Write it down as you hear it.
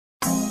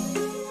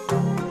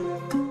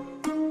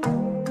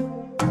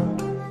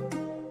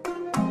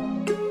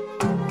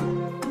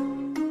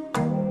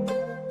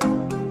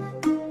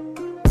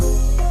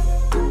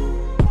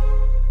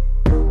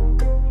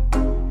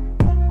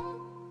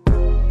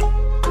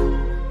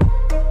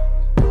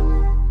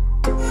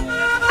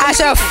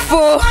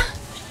Mashafo.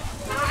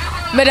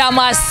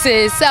 Madam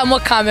says, "Some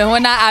coming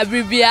when I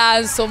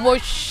abbreviate so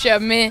much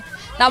shame.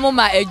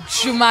 Namoma a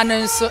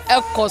Juman so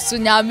echo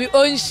sunyami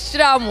on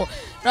shramu.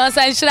 No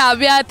sense I'll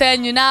be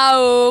attending you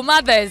now,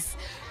 mothers.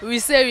 We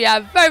say we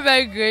are very,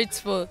 very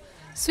grateful.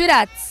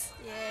 Sweethearts.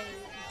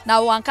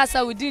 Now one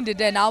casa within the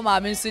day, now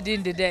mammy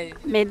sitting the day.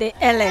 May the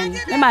Ellen,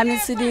 my mammy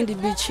sitting the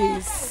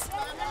beaches.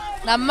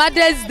 Now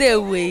Mother's Day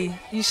way,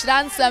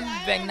 insurance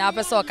something now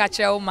so catch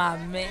your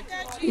mammy.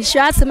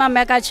 Insurance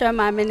mamma catch your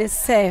mammy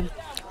say.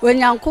 When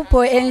young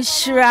couple in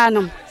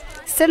Shranum,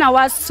 Sena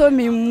was so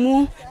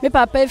me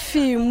papa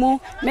fee me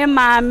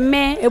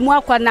mamma, a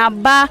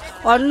moquanaba,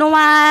 or no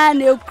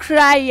one you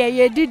cry,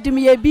 ye did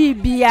me a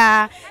baby,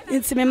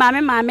 into me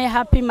mammy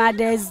happy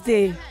Mother's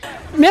Day.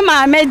 Me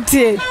mamma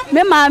did,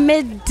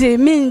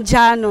 mean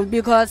Jano,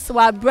 because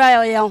what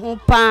briar young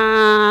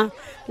hopa,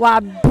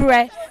 what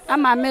bread.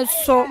 I'm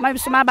so my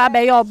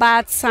baby your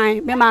bad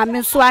sign. Me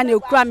mammy so I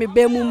cry me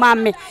be mu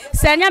mammy.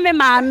 Send me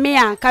mammy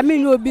and come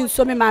in will be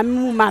so me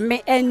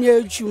mammy and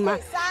your juma.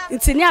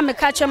 It's near me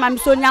catch my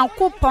so young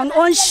coupon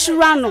on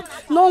Shirano,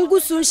 no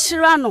goose on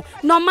Shirano,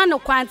 no man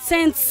of quite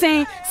saying,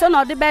 so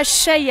not the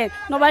best share,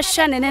 no was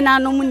shining and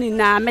no money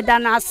now,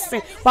 Medana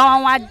say,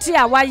 well,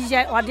 dear, why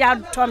yet or the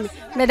other Tommy,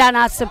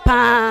 Medana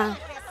Sepa.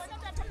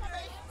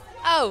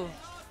 Oh,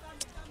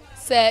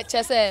 say,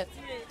 Chesse.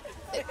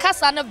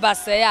 Kasana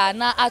basaya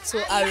na ato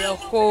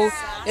areko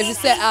if you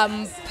say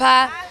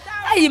pa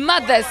ayi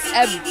mothers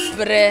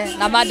ebre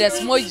na mothers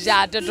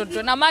moja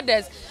dodo na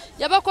mothers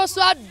yabako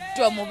so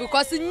adomo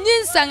because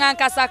nyinsa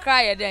ngankasa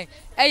kra ye den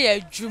eye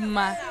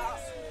adwuma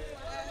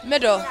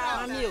medo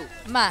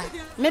ma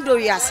medo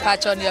yas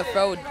patch on your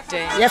proud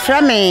den ye fra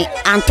me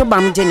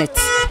antobam Janet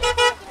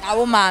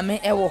awo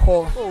maame ewo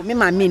ho oh me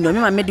maame no me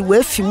maame de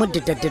we fi mu de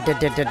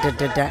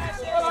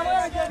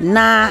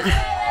na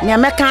nya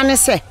meka ne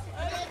se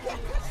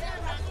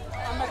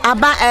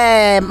aba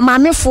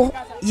mamefo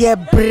ye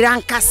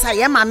brankasa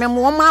ye mame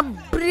mo ma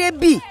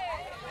brebi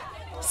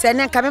se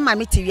ne nka me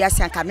mame tiwi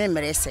ase nka me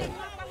mmerese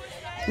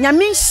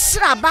nyame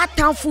nhira ba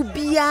tanfo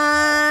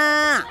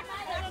bia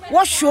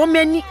wo hwo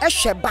mani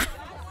ehweba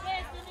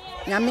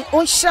nyame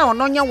on hira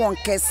ono nya won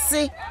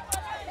kese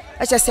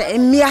eche se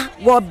emia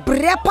wo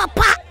bre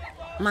papa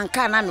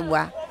manka na me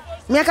bua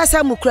me aka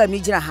sa mukura mi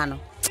gira ha no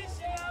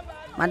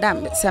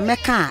madam se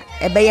meka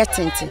ebeye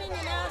tente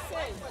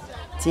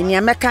Tini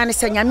ameka ne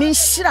senya me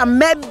nhira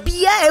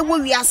mabia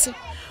ewo wiase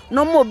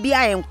no mo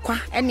bia enkwa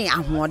ene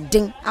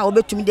ahoden a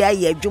obetumi de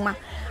aye adwuma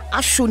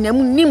ahwo nam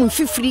nim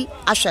fifiri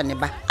ahwe ne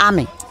ba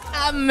amen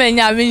amen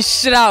ya me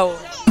nhira o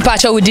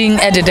mpacho wudin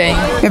ededen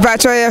me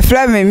pacho ye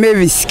flame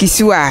Mavis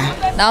Kisuwa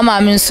na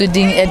ma me nso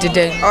din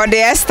ededen o de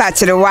Esther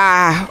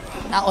Chirewa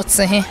na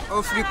otehe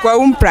ofiri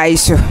kwa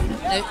price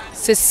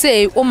se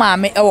say o ma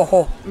me ewo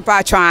ho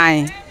mpacho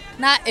an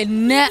na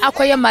enne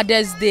akoye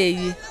Mother's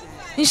Day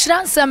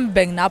insurance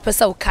beng na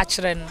pesa o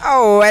catcheren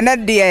oh ena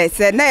de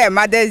se na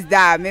Mother's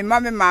Day me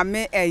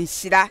mame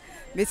enhira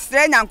me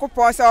stre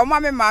nyankopon se o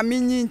mame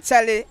nyi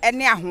nchele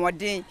ene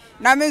ahoden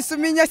na me nso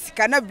menya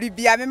sika na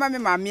bribia me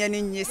mame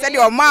ani nyi se de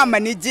o mama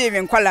ni je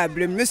me nkwala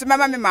blem me nso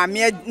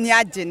mame ni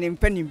age ne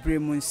mpani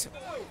brem nso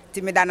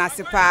ti me da na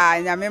sepa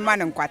nya me ma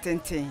ne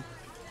nkwatenten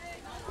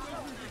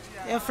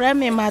e frame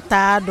me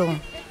matado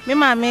me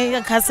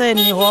mame kase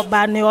ni ho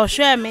ba ni o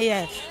hwe me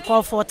ye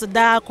comfort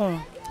da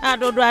kon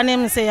adodo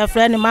anem se ya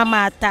friend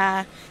mama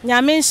ata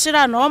nyame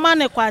nhira no ma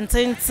ne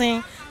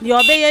kwantenten ni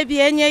obeye bi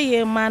enye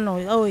ye ma no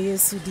o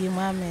Yesu di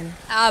amen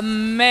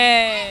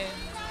amen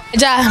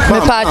ja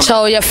me pa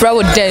chaw ya fra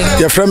wo den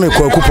ya fra me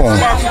kwa coupon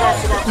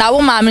na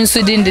wo ma me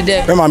nso din de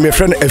de me ma me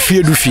friend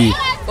afie du fie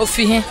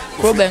ofi he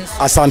problems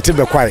asante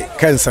be kwai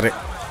kensere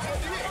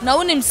na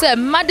wonim se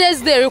Mother's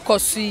Day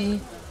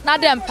rekosu na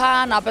dem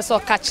pa na pesa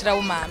ka kire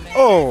wo ma me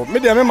oh me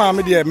de me ma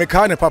me de me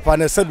ka ne papa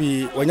na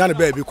sabi wonya ne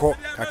ba bi ko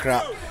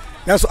kakra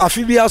Yes,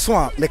 Afibia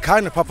so me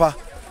kind of papa,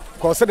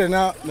 cause de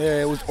na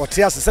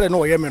otias said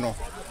no ye me no.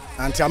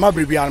 Anti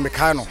amabibia me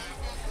kind no.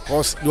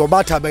 Cause the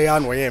obata be ya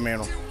no ye me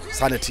no.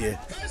 Sanity.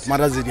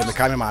 Mother's Day me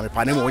kind ma me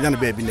pa na mo nya na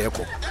baby na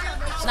eko.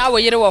 Na wo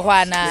yire wo ho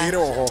ana. Yire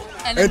wo ho.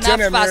 Enti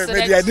na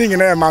me dia din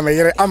na ma me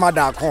yire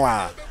amada ko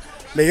a.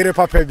 Me yire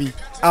papa bi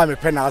a me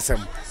pe na asem.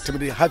 To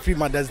be happy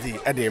Mother's Day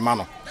e de ma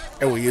no.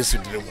 E wo Yesu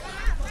dire.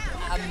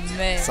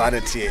 Amen.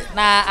 Sanity.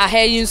 Na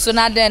aheyin so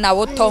na den na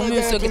wo tom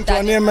so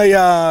gita. Na me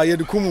ya ye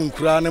de kum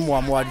nkura ne mo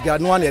amoadga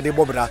no na ye de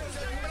bobra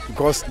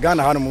because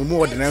Ghana ha no mu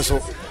ordinance so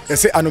e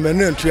say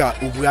anomanu antu a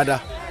obuada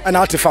ana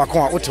atefa ko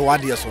a wote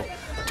wade so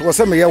to wo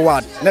say me ye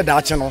ward na da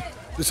ache no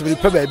so me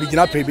pa ba bi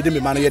gina pa bi de me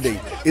ma no ye dey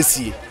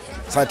esie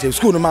sante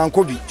school no man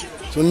ko bi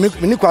so me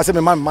ni kwa say me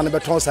ma no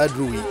beton sa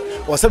dru wi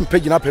wo say me pa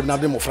gina pa bi na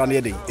de mo fra no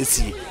ye dey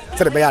esie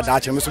se de be ya da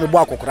ache me so me bo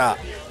akokora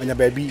anya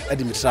ba bi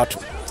ade mi trato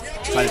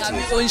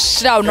on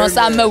shroud no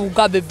sa ma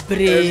wuga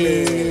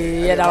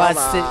bebre ya da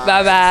wase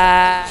bye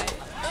bye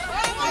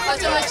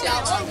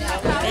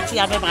eti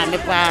ya me mame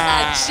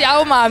pa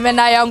ciao mama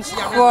na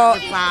yanko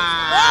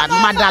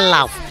mother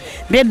love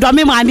me do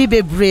me mame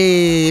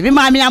bebre me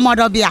mame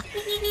amodo bia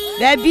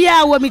da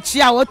bia wo mi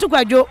chia wo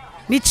tukwadwo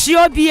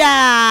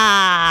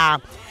Michiobia.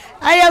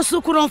 Aya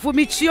sukuron fu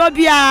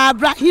Michiobia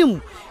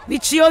Ibrahim.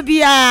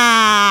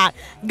 Michiobia.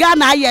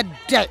 Ghana ye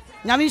de.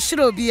 Nyami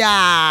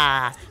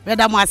shirobia.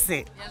 Madam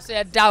wase. So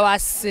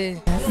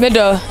dawase.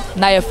 Medo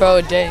na ye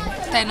fro den.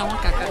 Tay na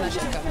kaka na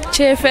shaka.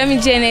 Che femi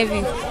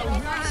Genevieve.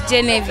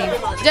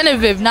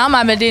 Genevieve na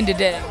ma me den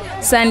de.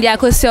 Sandia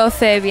Kosio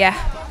Fabia.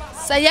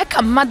 Say ye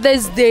ka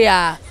Mother's Day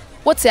ah.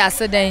 What you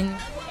say then?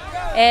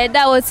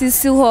 That what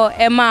is ho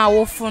ema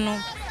awofo no.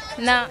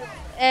 Na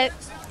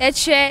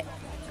che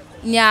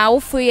nya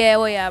awofo ye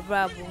wo ya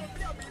brabo.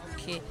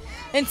 Okay.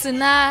 Enti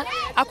na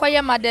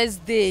akwaye Mother's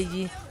Day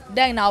yi.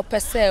 Den na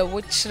opese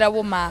wo kire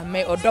wo ma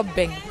me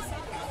odoben.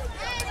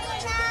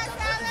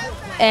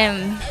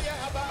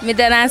 Me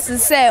danasi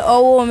say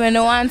owo me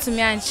no want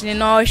me anchini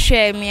no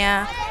hwe me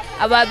a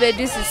ababe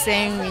this is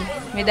saying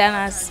me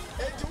danasi.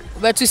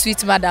 Ep.2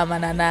 Streetz madam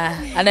anana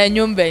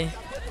ananyumben.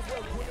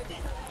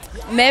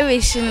 Me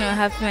wish you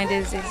happy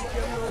Mother's Day.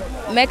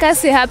 Make us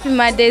say happy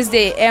Mother's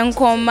Day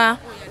enkoma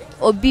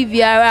obi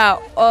biara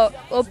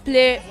o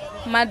play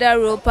mother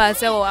role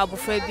part or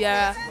abofra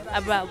biara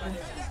abrabo.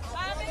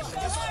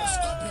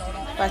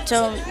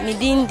 Pacho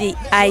midindi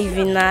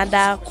Ivy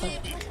Nadako.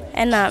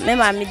 Ena me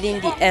ma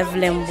midindi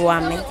Evelyn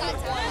Boame.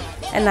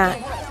 Ena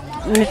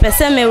me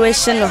pese me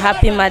wish you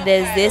happy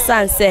Mother's Day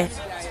sanse.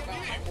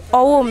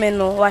 Owo me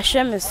no wa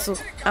hwe me so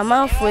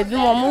amanfo ebi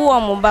mo wo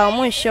mo ba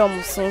mo hwe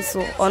mo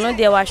sonso ono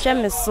de wa hwe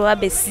me so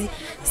abesi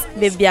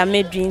baby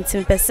amedwi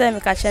ntim pese me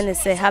ka che ne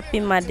say happy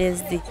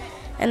Mother's Day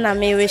and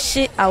me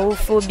wish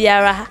awofo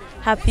biara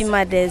happy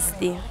Mother's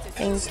Day.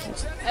 Thank you.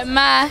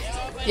 Emma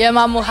ye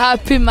mamu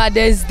happy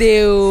Mother's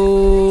Day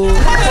o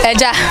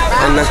eja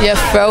ye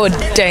fro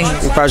den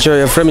pastor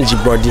your friend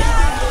Jibody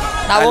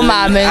na wo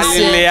ma men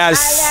say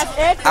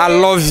I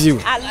love you.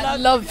 I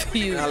love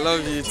you. I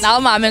love you. Now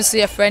my men say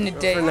your friend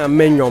day. Na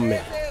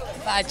menyome.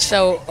 Ba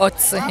show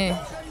othe.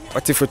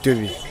 Oti photo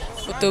bi.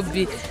 Photo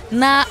bi.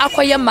 Na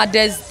akoye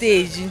Mother's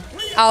Day ji.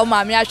 Aw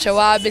ma me ahwe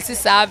wa besi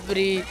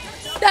sabri.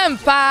 Dem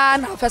pa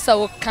na pesa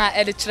wo kan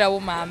e de kire wo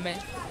ma me.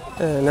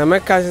 Na me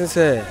ka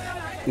say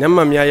na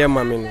ma me aye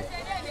ma me no.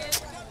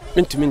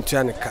 Mintumi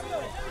ntua ne ka.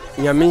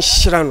 Nyame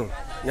nhira no.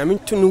 Nyame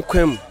ntunu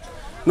kwam.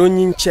 No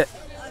nyinche.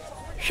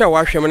 Hwa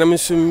wa hwe me na me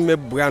so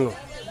mebua no.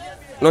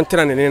 Non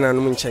tira ne na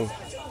no nchen.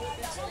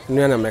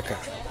 Nu na meka.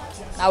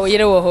 Na wo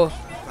yire wo ho.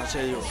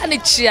 Ani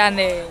chia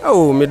ne.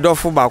 Oh, me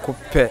dofo ba ko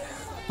pe.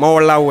 Ma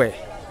wola we.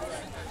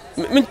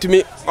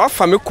 Mintumi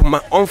ofa me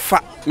kuma onfa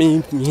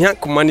me hia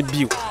kuma ne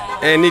biu.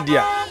 Ne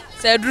dia.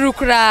 Se duru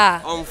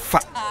kura. Onfa.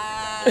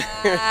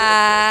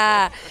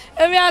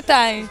 Emi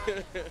atan.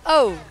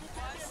 Oh.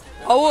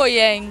 Owo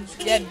yen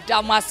ye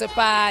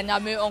damasepa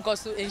nyame onko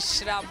so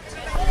enhram.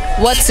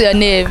 What's your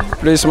name?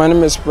 Please, my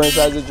name is Prince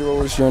Isaac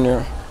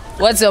Jr.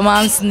 What's your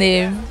mom's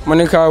name?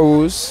 Monica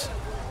Woods.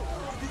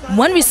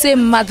 When we say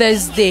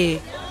Mother's Day,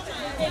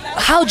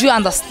 how do you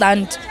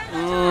understand?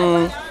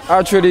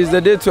 Actually, it's the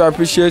day to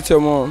appreciate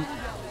your mom.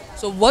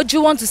 So what do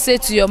you want to say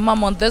to your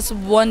mom on this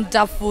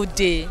wonderful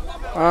day?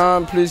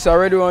 Please, I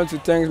really want to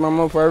thank my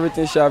mom for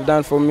everything she has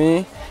done for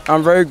me.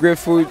 I'm very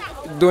grateful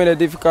during the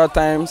difficult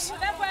times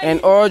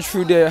and all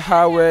through the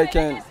hard work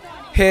and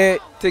her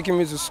taking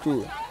me to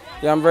school.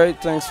 Yeah, I'm very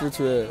thankful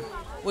to her.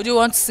 Would you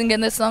want to sing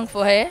any song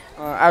for her?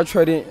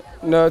 Actually,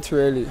 not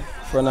really,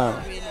 for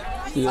now.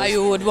 Yes. But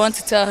you would want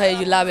to tell her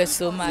you love her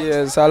so much?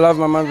 Yes, I love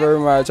my mom very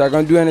much. I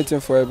can do anything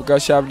for her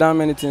because she has done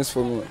many things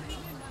for me.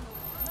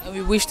 And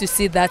we wish to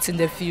see that in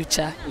the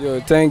future. Yo,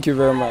 thank you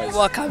very much.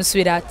 Welcome,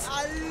 sweetheart.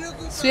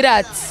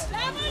 Sweetheart,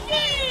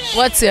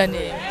 what's your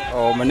name?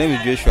 Oh, my name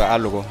is Joshua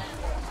Alogo.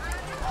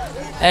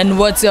 And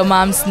what's your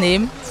mom's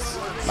name?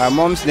 My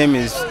mom's name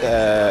is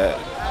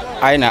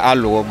Aina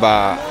Alogo,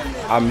 but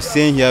I'm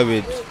staying here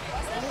with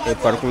a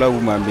particular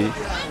woman.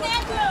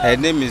 Her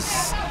name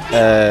is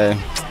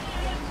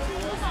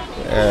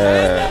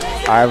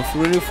I've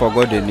really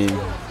forgot the name.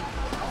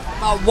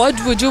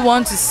 What would you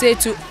want to say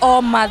to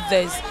all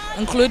mothers,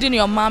 including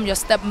your mom, your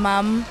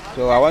stepmom?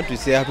 So I want to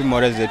say happy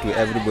Mother's Day to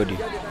everybody,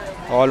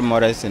 all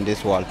mothers in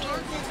this world,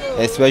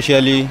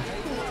 especially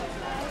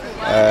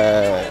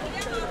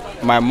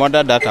my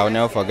mother that I'll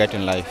never forget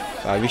in life.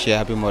 I wish her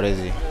happy Mother's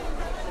Day.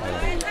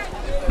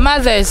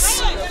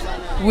 Mothers,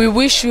 we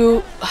wish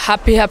you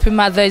happy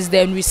Mother's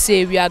Day, and we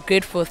say we are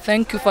grateful.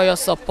 Thank you for your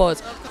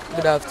support.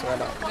 Good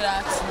afternoon. Good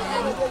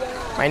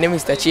afternoon. My name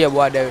is Tachi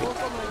Abuaderi,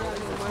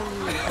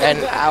 and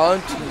I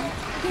want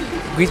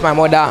to greet my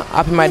mother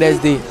happy Mother's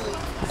Day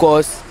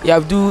because you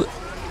have do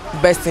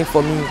best thing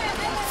for me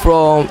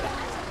from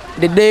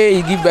the day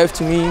you give birth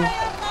to me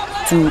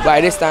to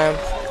by this time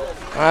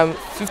I'm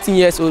 15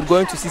 years old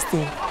going to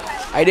 16.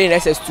 I did in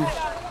SS2.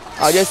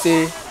 I'll just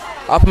say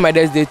happy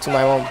Mother's Day to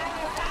my mom,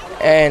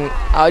 and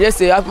I'll just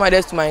say happy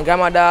Mother's Day to my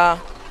grandmother,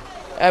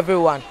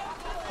 everyone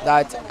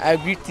that I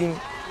greet him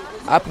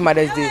happy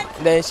Mother's Day.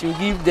 Then she will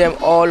give them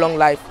all long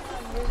life.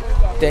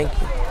 Thank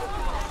you.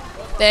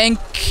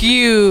 Thank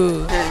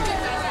you.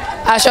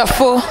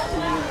 Ashafo,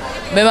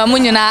 me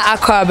mamunyi na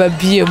akwa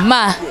babie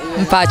ma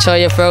mpacho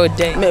ye fro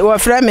day. Me wo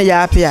frɛ me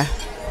ya apia.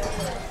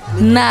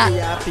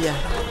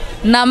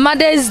 na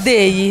Mother's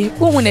Day yi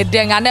wo ne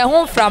den ana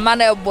ho frama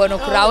na ebo no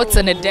kura wo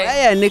te ne den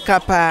e ni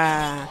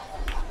kapa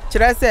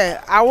kire se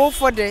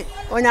awofo de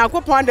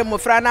onyankopon de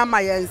mofra na ma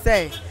yen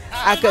se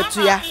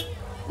akatua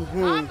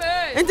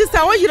nti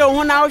sa wo yire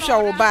ho na wo hwe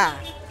wo ba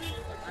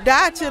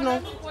daachi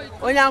no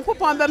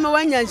onyankopon be me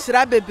wanya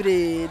nhira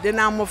bebre de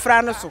na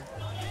mofra no so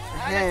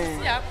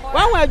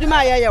wan wa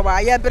adwuma ye wa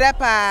ye bre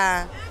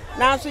pa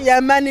na so ye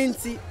mani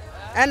nti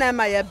ana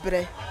ma ye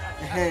bre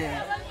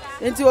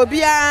nti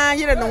obi a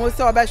yire no ho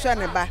se obehwe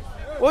ne ba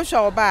wo hwe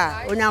wo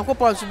ba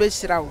onyankopon so be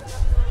hira wo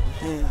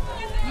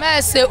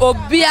Mercy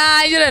obi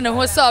a yire ne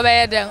ho se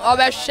obeye den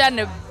obehwe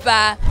ne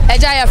ba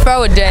eja ya fra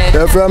wo den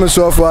ya fra me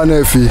sofo na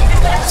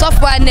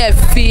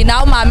afi na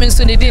wo ma me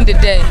nso ne din de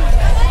den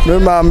me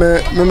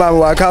ma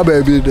wa ka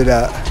ba bi de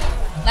da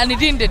na ne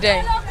din de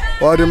den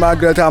o de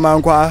Margaret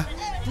Amankwa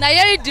na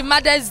yeri di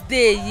Mother's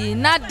Day yi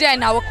na den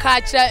na wo ka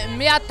kire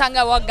me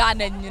atanga wo ga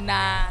na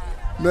nyina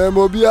me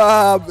mo bi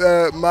a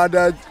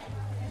Mother's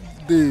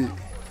Day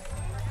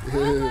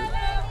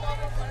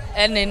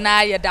ene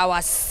na ye da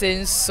wa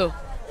senso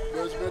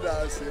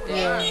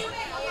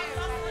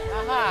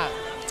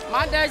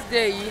Mother's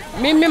Day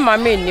me mama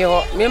ni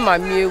ho me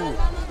mama ewu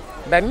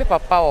ba me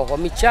papa ho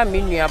me chia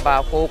me nua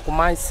ba ko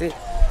kumanse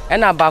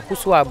ena ba ku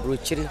so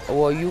abrochiri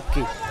wo UK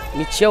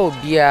me chia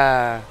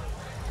obia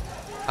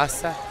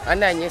asa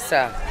ana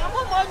nyesa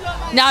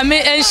na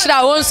me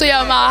enhira won so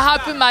ya ma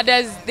happy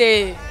Mother's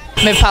Day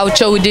me pa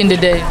ucho within the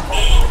day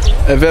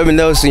Every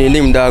Nelson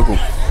nim dago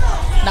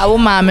na wo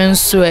ma me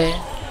nso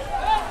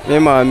me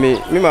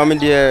mama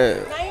de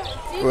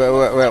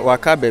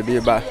waka baby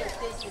ba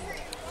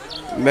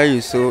me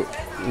you so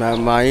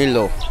my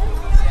in-law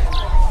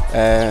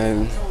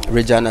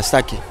Regina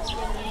Saki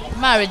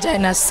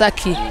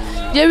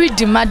yeri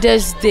di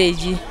Mother's Day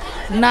yi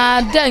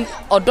na den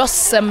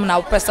odosem na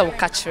wo pesa wo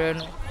ka kire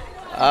no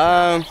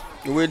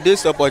with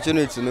this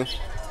opportunity no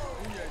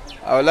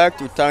I would like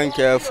to thank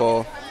her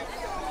for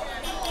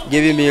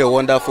giving me a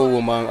wonderful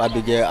woman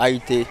Abigail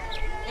Aite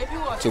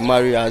to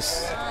marry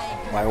as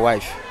my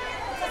wife.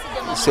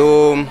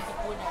 So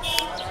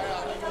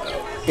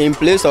in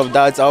place of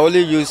that, I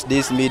only use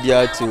this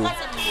media to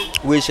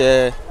wish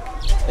her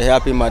a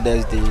happy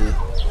Mother's Day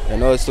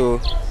and also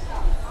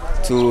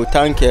to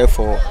thank her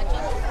for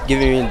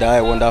giving me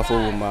that wonderful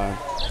woman.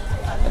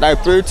 And I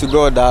pray to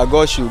God that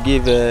God should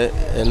give her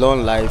a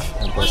long life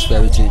and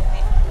prosperity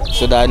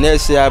so that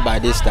next year by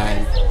this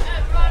time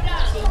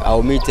I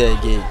will meet her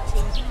again.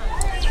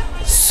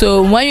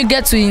 So when you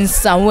get to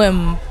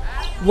Insawem,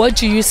 what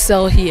do you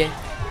sell here?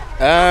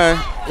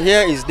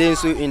 Here is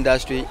Densu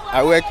industry.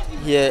 I work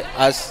here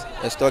as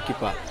a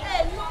storekeeper.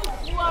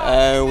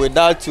 With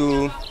that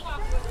too,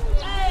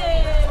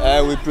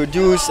 we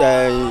produce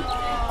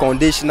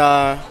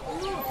conditioner,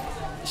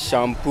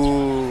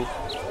 shampoo,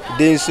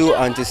 Densu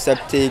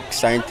antiseptic,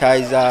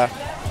 sanitizer,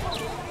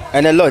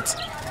 and a lot.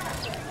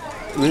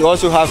 We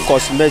also have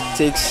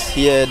cosmetics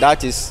here,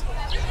 that is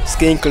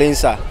skin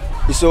cleanser.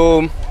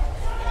 So,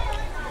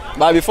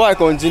 but before I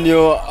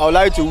continue, I would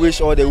like to wish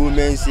all the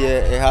women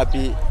here a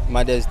happy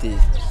Mother's Day.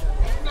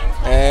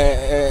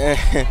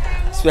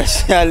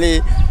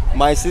 Especially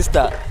my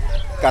sister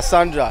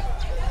Cassandra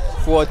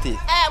 40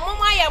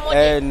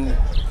 and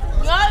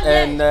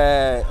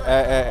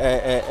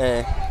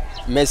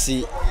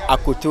Messi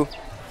Akutu.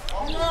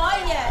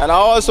 And I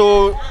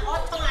also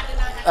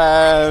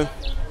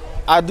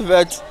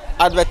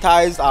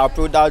advertise our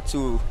product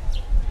to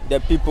the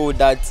people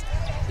that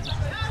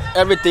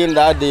everything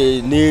that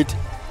they need,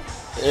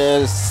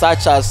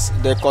 such as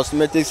the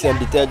cosmetics and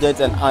detergents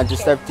and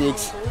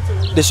antiseptics,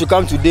 they should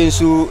come to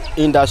Densu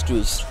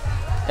Industries,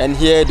 and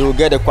here they will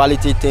get the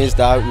quality things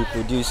that we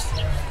produce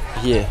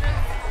here.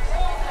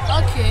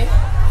 Okay.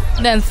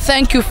 Then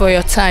thank you for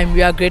your time.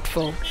 We are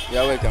grateful.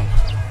 You're welcome.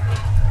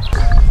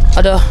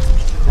 Odo,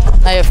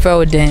 now you're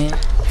from then.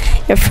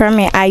 You're from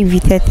me, Ivy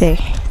Tete.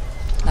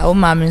 Now,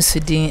 Mamma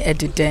Sudin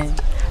Edden.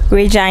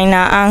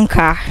 Regina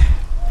Anka.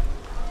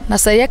 Now,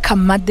 say,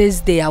 come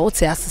Mother's Day. I would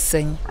say, as a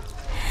sing.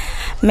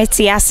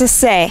 Meti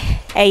asese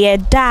eye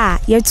da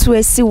yetu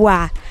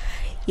esiwa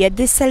ye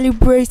de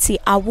celebrate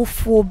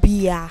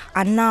awophobia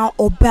ana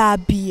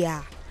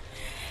obabia,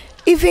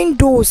 even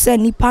though say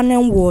nipa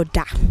nen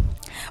woda,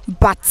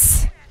 but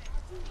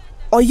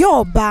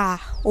oyo oba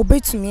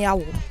obetumi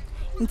awo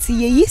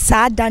nti ye yi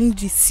sa dan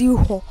di si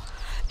ho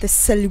the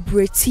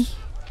celebrate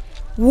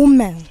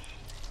women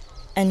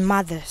and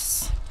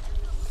mothers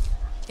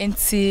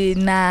nti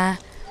na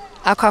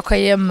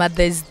akwakoye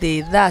Mother's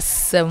Day.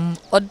 That's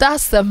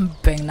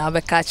bang na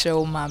be catch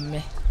your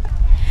mommy.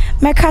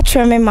 Me catch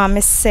me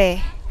mommy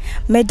say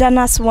me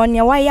danas one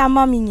ya why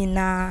mama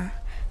nyina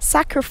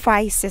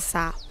sacrifices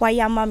are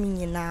why mama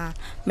nyina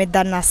me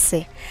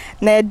danase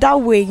na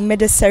that way me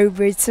the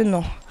celebrate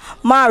no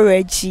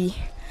marriage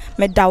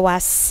me da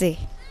wase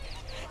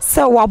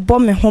se wa bo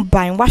me ho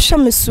ban wa hwe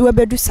me so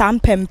ebedu sam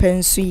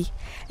pempensu yi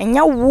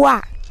enya wo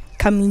a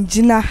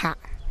kamingina ha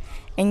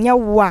enya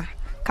wo a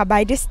ka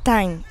by this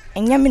time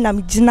enya me na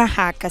mjina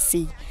ha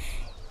kasi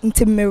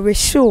Into me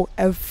show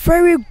a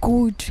very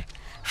good,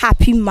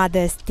 happy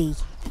Mother's Day.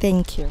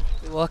 Thank you.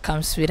 You're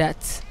welcome,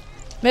 sweetheart.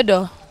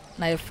 Medo,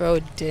 na your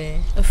friend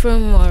day. A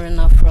friend more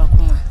na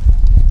frakuma.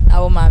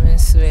 Na wo mama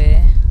nso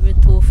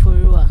Reto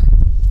forua.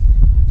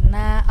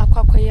 Na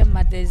akwakoye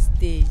Mother's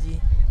Day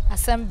yi.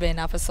 Asembe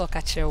na apeso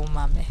ka kire wo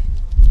mama.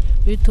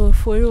 Reto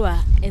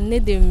forua enne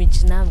de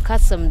mijina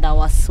kasam da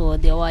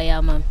waso de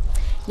waya mam.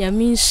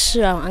 Nyame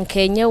nhira anka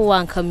enye wo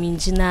anka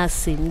minjina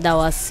asem da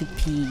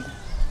wasipi.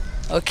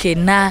 Okay,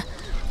 na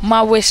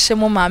ma wehye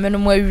mo mama no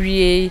mo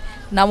awie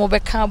na mo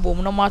beka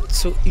bom no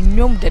mato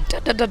nnwom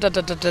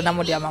de na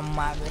mo de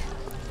mama.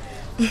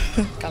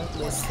 Come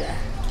closer.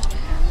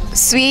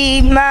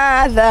 Sweet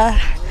mother,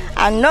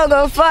 I'm not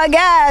gonna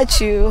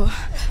forget you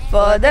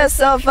for the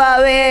suffer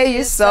where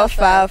you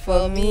suffer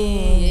for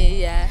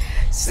me.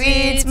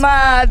 Sweet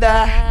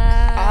mother,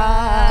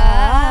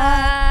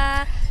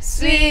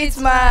 sweet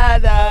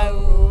mother.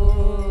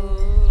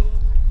 Oh.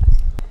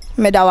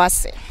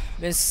 Medawase.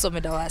 So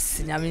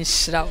medawase nyame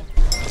nhyira.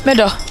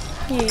 Medo.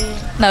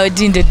 Now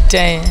din the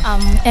day.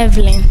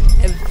 Evelyn.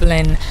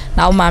 Evelyn.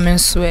 Now mama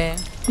nso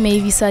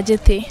Maybe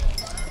Sajete.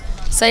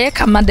 Say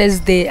Mother's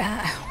Day.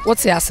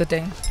 What's your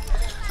saying?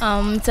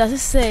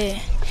 Just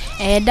say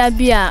that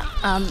be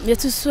you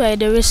to swear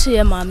the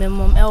ratio mama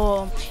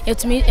mom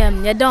it me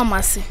ya down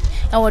massy.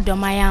 I would do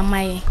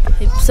my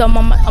so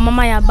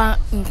mama ya ban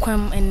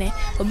nkwam ene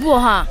obi wo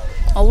ha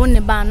owo ne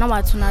ba na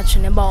watu na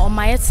twene ba o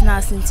ma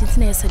yetna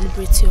sentintin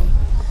celebrate you.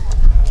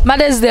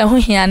 Mother's Day hu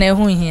hia na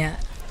hu hia.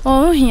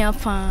 Oh hia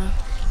pa.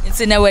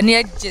 Nti na wani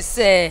agye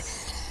say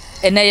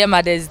ene ye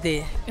Mother's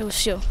Day. You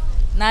sure?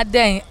 Na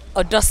den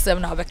odosem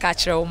na obeka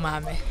kire wo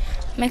mama.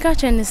 Meka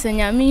chene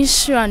senya mi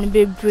nhira no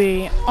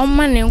bebre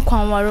omma ne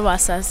nkwan ware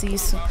wasase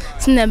yisu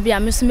sina bia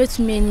meso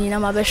metumi enyi na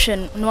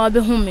mabehwe no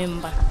wabehu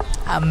memba.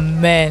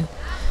 Amen.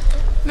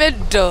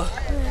 Medo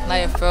na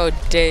your friend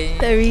day.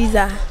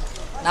 Teresa.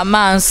 Na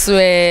manso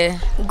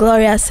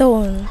Gloria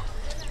so.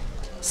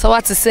 So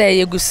what to say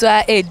you gusu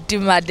a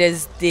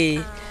Mother's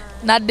Day.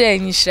 Na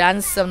den nhira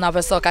nsem na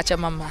pese o ka che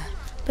mama.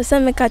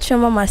 Pese me ka che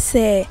mama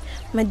say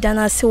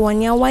medana se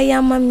wonya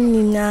waya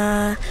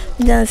mamina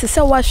medana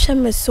se wahwe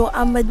me so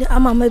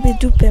amama be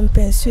du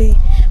pempen so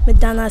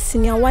medana se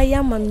nya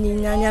waya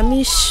mamina nya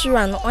me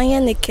hira no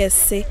onye ne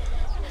kese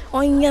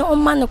onye o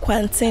ma no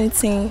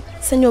kwantentin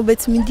se nya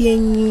obetimi di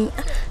enyi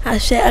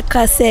ahwe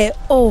aka se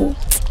oh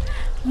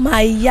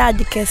my yard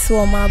kese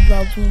o ma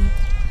brabu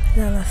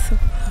medana se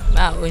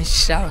na o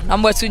nsha na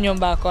mbo tu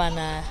nyomba ko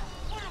ana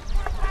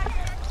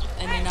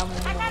eni na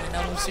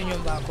mu su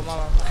nyomba ko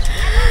mama.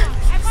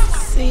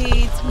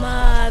 Sweet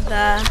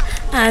mother,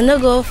 I no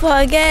go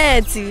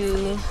forget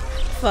you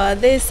for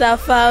the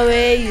suffer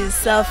where you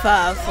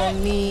suffer for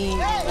me.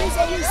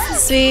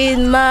 Sweet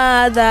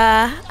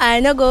mother, I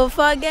no go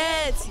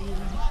forget you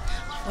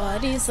for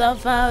the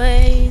suffer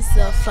where you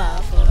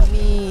suffer for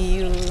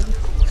me.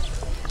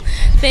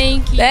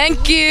 Thank you.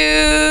 Thank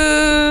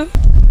you.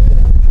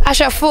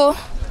 Ashafo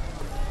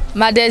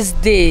Mother's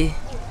Day.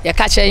 Ya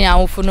kache nya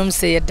wofunum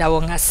se yeda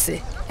won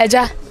ase.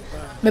 Eja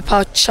me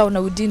pa chaw na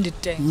within the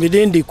day. Me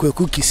den de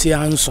kwaku kisi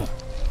anso.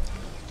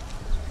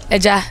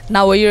 Eja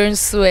na wo yire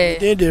nso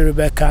de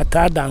Rebecca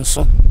ta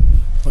danso.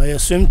 O ye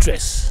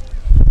swimtress.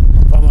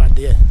 Papa ma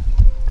de.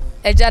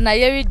 Eja na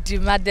yeri di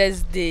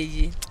Mother's Day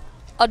yi.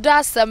 Odo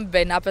asem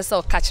be na pese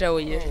o ka kire wo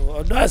yire.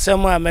 Odo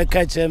asem a me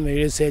ka kire me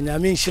yire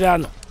nyame nhira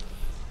no.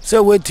 Se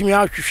wetimi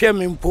ahwehwe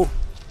me mpo.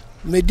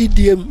 Me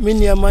didie me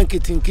niam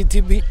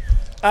kiti bi.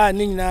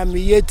 Ni nyina me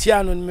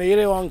yetia no me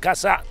yire won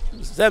kasa.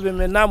 Sebe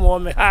me nam wo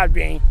me ha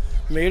adwen.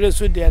 Me yire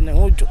so de ne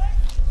hojo.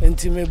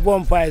 Enti me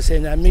bompa ese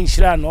nyame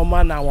nhira no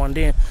ma na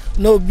wonde.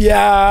 No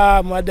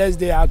bia Mother's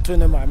Day ato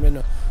ne ma me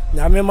no.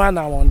 Nyame ma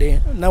na wonde.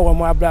 Na wo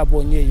mo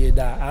abrabo nye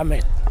yeda.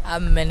 Amen.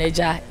 Amen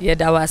eja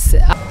yeda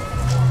wase.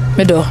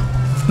 Medo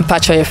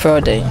mpacho ye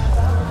Friday.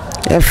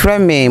 E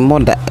friend me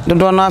mother. Do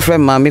no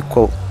friend mama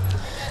ko.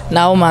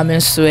 Na wo mama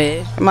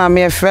nso mama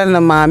e friend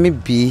na mama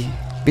bi.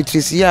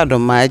 Beatrice yado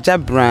ma eja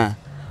bran.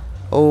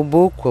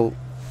 Oboko.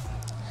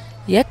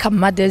 Ye ka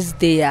Mother's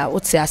Day a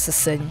wote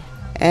asesen.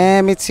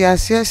 Meti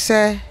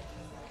asese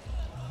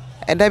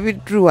eda bi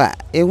dru a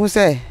ehu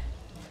se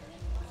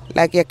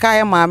like ye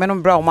kai mama no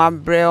bra o ma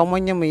bre o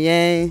monyem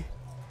yen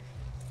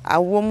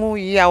awo mu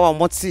yi a wo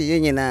moti ye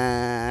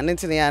nyina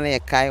ntine ya na ye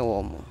kai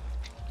wo mu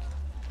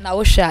na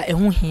wo hwa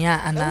ehu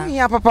hia ana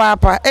hia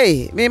papa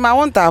me ma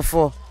won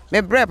tafo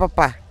me bre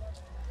papa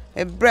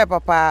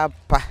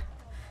pa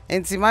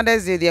enti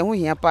Mother's Day ehu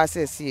hia pa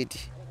se edi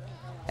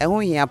ehu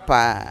hia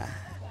pa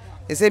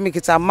ese mi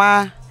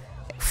kitama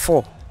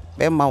 4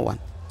 be ma 1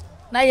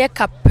 na ye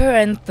ka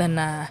parent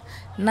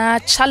na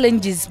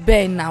challenges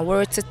be na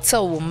were to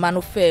tell man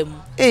of fame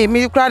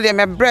me kra de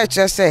me breach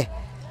say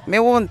me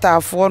won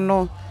tafo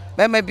no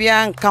be ma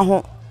bia nka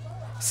ho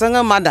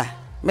sanga mada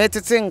me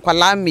tete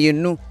nkwala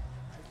mienu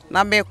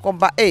na me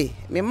koba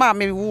me ma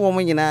me wo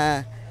mo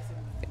nyina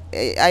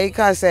ai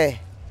ka say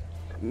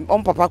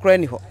on papa kra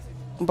ni ho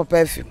on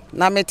papa afi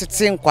na me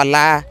tete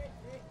nkwala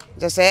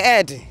just say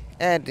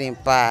ed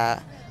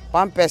pa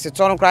one person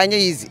turn kra nya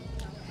easy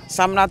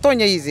samna to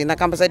nya easy na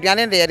kampasa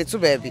aduane de yede to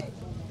baabi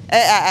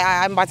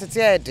mbatete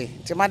ede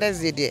ti Mother's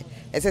Day de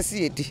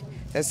esesi edi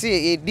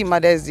esi edi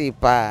Mother's Day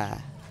pa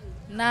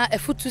na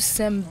efutu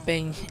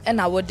semben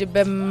na wode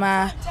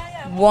bema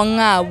won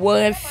a wo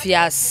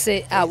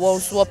afiase a wo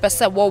so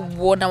pese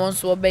wo na won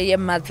so be ye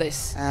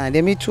mothers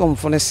de me tu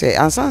omfo ne se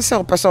ansan se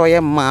pese wo ye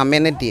maame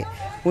ne de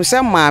hu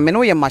se maame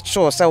no ye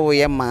mature se wo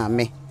ye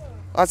maame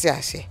o ti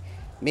ase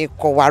me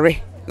ko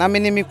ware na me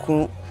ne me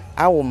ku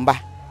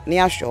awomba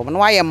ne ahwe no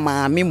wa ye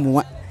maame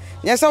mua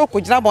nye se wo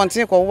kugina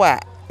bonten ko wo a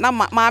na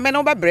maame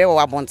no be bre wo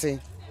abonten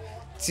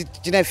ti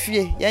gina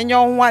fie ye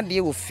nyo ho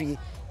ade wo fie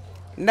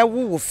na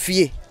wo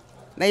fie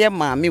na ye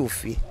maame wo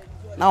fie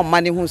na o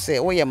mane hu se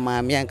wo ye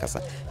maame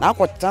ankasa na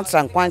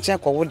akotantra nkwanche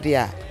ko wo de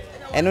a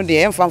eno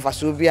de emfa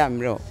so bi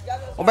amre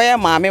o be ye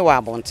maame wo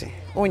abonten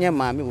o nye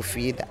maame wo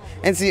fie da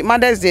enti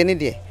Mother's Day ni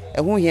de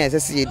ehu hia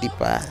esese ye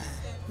dipa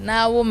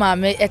na wo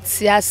maame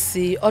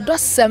etiase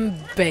odosem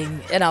ben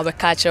na we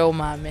ka che wo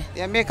maame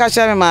ya me ka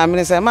che me maame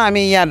ne se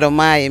maame ya do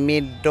mai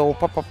me do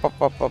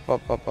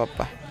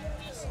papa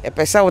e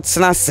pesa wo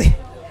tsena se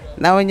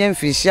na onye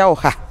mfihia wo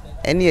ha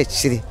ene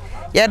akire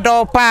ye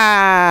do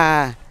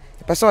pa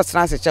pesa wo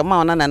tsena se che ma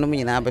ona nanom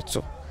nyina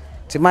beto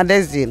ti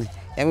Mother's Day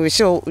ya me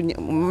hye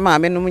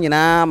maame no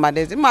nyina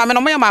Mother's Day maame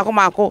no mo ya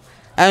mako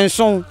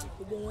enso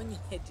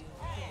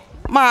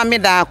maame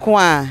da ko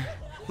a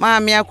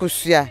maame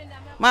akusua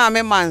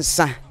maame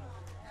mansa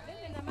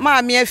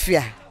maame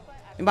afia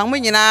mba mo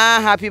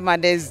nyina happy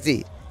Mother's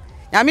Day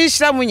ya me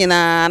hira mo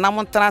nyina na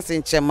mo tena se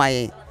nche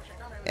maye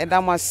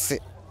edamase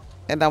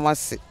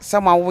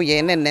sama wo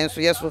ye ne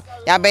nenso yeso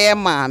ya be ye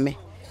maame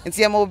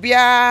nti ya mo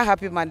bia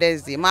happy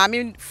Mother's Day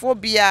maame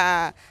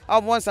phobia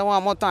obonsa wo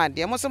amoton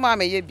ade mo so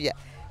maame ye bia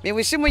me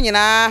wishi mo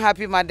nyina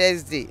happy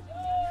Mother's Day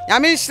ya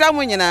me hira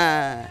mo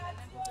nyina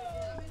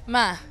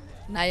ma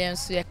na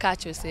yenso ye ka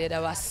che se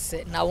da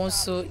wase na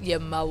wonso ye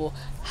mawo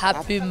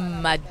happy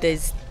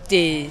Mother's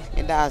Day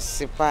da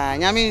sipa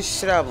nyame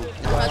nshirabo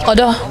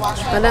odo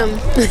madam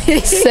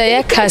say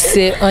ye ka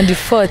say on the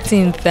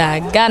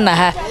 14th Ghana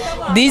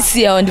ha this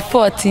year on the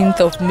 14th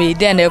of May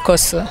then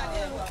ekoso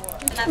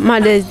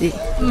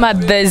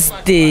Mother's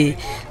Day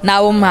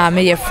na wo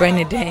maame ye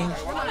friend den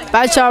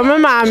ba cho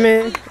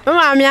maame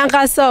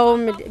ankasa o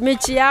me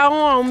chia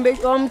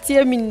ho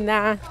tie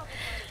minna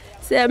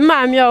se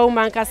maame o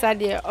mankasa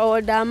de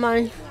o da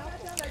man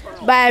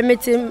ba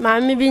meti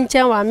maame bi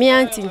nchen wa me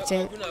anti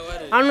nchen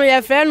anu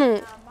ye fe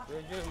no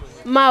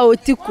ma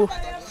otiko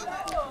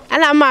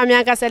ana maame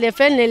ankasa de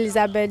fe na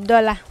Elizabeth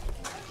Dollar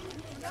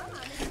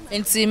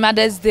enti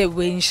Mother's Day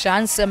we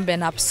chance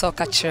ben apso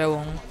ka kire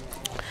won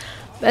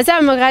ba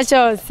sa me ka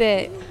cho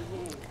se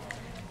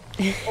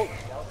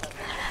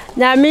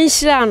na me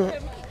shran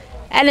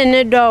ele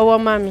ne do wo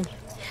mami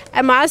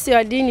e ma aso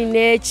odini na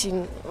echi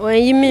won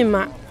yi mi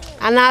ma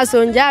ana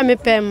so nja me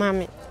pe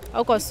mami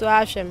okoso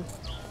ahwem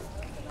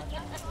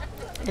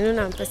eno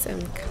na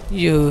mpesem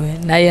yo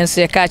na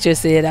yenso ye ka che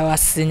se da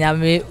wasinya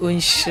me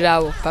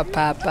onhira wo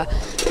papa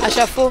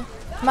ashafo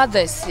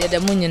mothers ye da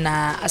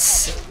munyina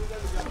ase